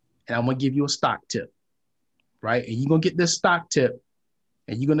 And I'm going to give you a stock tip, right? And you're going to get this stock tip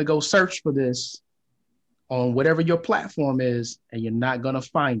and you're going to go search for this on whatever your platform is, and you're not going to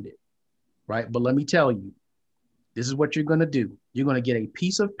find it, right? But let me tell you, this is what you're going to do. You're going to get a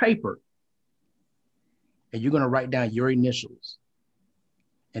piece of paper and you're going to write down your initials.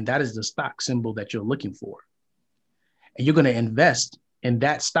 And that is the stock symbol that you're looking for. And you're going to invest in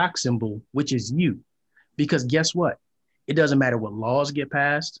that stock symbol, which is you. Because guess what? It doesn't matter what laws get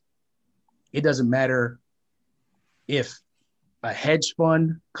passed. It doesn't matter if a hedge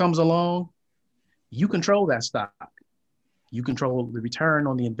fund comes along. You control that stock. You control the return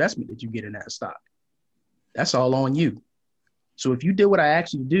on the investment that you get in that stock. That's all on you. So if you did what I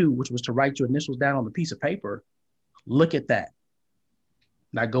asked you to do, which was to write your initials down on the piece of paper, look at that.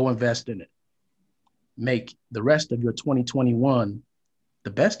 Now go invest in it. Make the rest of your 2021 the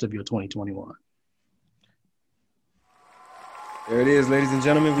best of your 2021. There it is, ladies and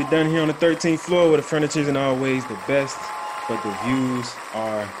gentlemen. We're done here on the 13th floor where the furniture isn't always the best, but the views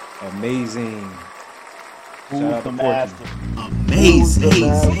are amazing. Shout out to Porky.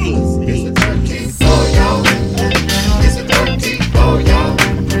 Amazing.